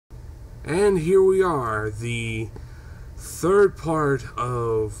And here we are, the third part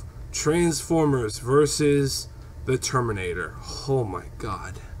of Transformers versus the Terminator. Oh my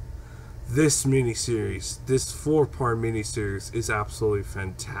god. This miniseries, this 4-part miniseries is absolutely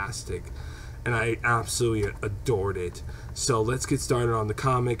fantastic. And I absolutely adored it. So let's get started on the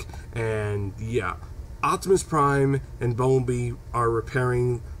comic. And yeah, Optimus Prime and Bumblebee are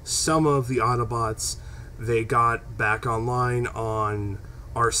repairing some of the Autobots they got back online on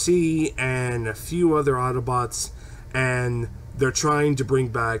RC and a few other Autobots, and they're trying to bring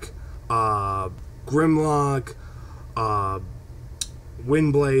back Grimlock, Windblade,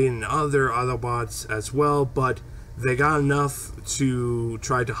 and other Autobots as well, but they got enough to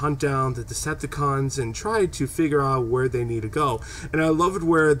try to hunt down the Decepticons and try to figure out where they need to go. And I love it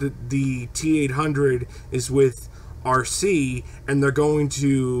where the T-800 is with RC, and they're going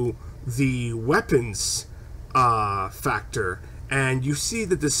to the weapons factor, and you see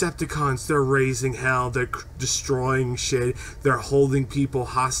the Decepticons, they're raising hell, they're destroying shit, they're holding people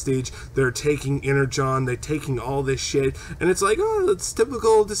hostage, they're taking Energon, they're taking all this shit, and it's like, oh, it's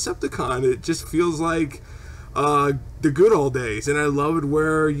typical Decepticon. It just feels like the good old days. And I love it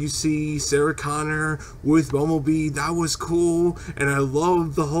where you see Sarah Connor with Bumblebee. That was cool. And I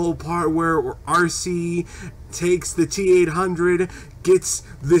love the whole part where RC takes the T-800, gets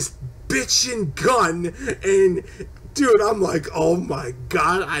this bitchin' gun, and dude, I'm like, oh my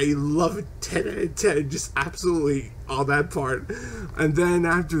god, I love it. 10 out of 10, just absolutely all that part. And then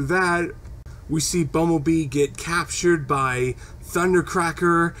after that, we see Bumblebee get captured by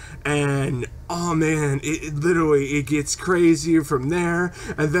Thundercracker, and oh man, it literally, it gets crazier from there.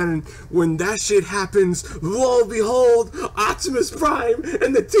 And then when that shit happens, lo and behold, Optimus Prime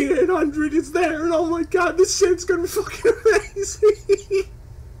and the T-800 is there, and oh my god, this shit's gonna be fucking amazing.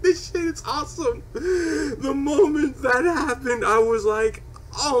 This shit is awesome. The moment that happened, I was like,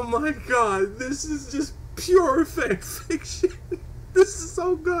 oh my god, this is just pure fan fiction. This is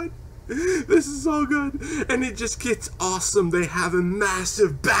so good. This is so good. And it just gets awesome. They have a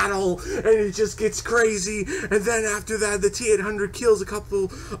massive battle, and it just gets crazy. And then after that, the T-800 kills a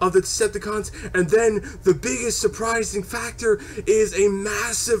couple of the Decepticons. And then the biggest surprising factor is a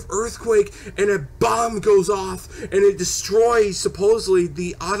massive earthquake, and a bomb goes off, and it destroys, supposedly,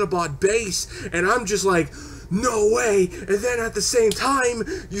 the Autobot base. And I'm just like, no way. And then at the same time,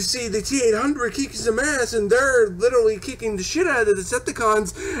 you see the T-800 kicking some ass, and they're literally kicking the shit out of the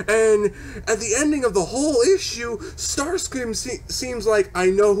Decepticons. And at the ending of the whole issue, Starscream seems like, I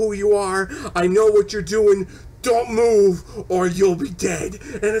know who you are, I know what you're doing, don't move or you'll be dead.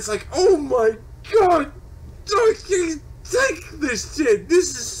 And it's like, oh my god, take this shit. This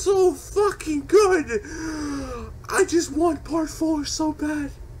is so fucking good. I just want part 4 so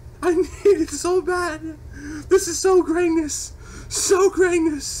bad. I need it so bad. This is so greatness. So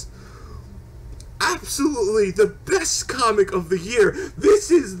greatness. Absolutely the best comic of the year.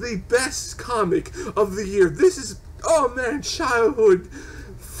 This is the best comic of the year. This is, oh man, childhood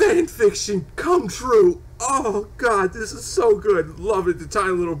fan fiction come true. Oh god, this is so good. Love it, the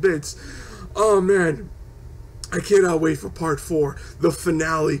tiny little bits. Oh man, I cannot wait for part 4, the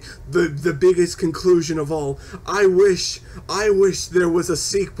finale, the biggest conclusion of all. I wish there was a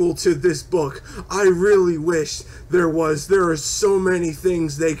sequel to this book. I really wish there was. There are so many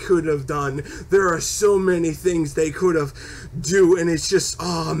things they could have done. There are so many things they could have do, and it's just,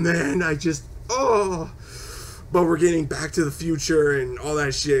 oh man, oh. But we're getting Back to the Future and all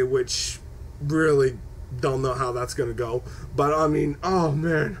that shit, which really don't know how that's gonna go. But I mean, oh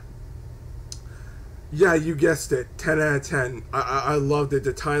man. Yeah, you guessed it, 10 out of 10. I loved it,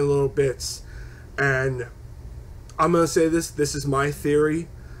 the tiny little bits. And I'm going to say this is my theory.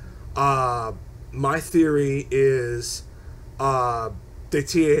 My theory is the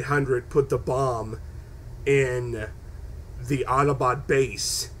T-800 put the bomb in the Autobot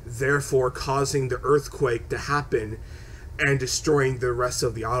base, therefore causing the earthquake to happen and destroying the rest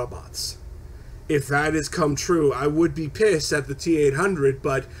of the Autobots. If that has come true, I would be pissed at the T-800,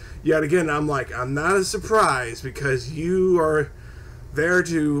 but yet again, I'm like, I'm not as surprised because you are there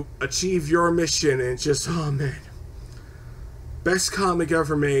to achieve your mission, and it's just, oh man. Best comic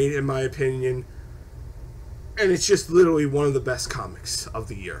ever made, in my opinion, and it's just literally one of the best comics of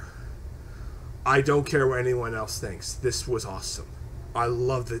the year. I don't care what anyone else thinks. This was awesome. I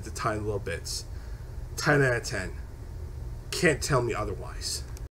loved it, the tiny little bits. 10 out of 10. Can't tell me otherwise.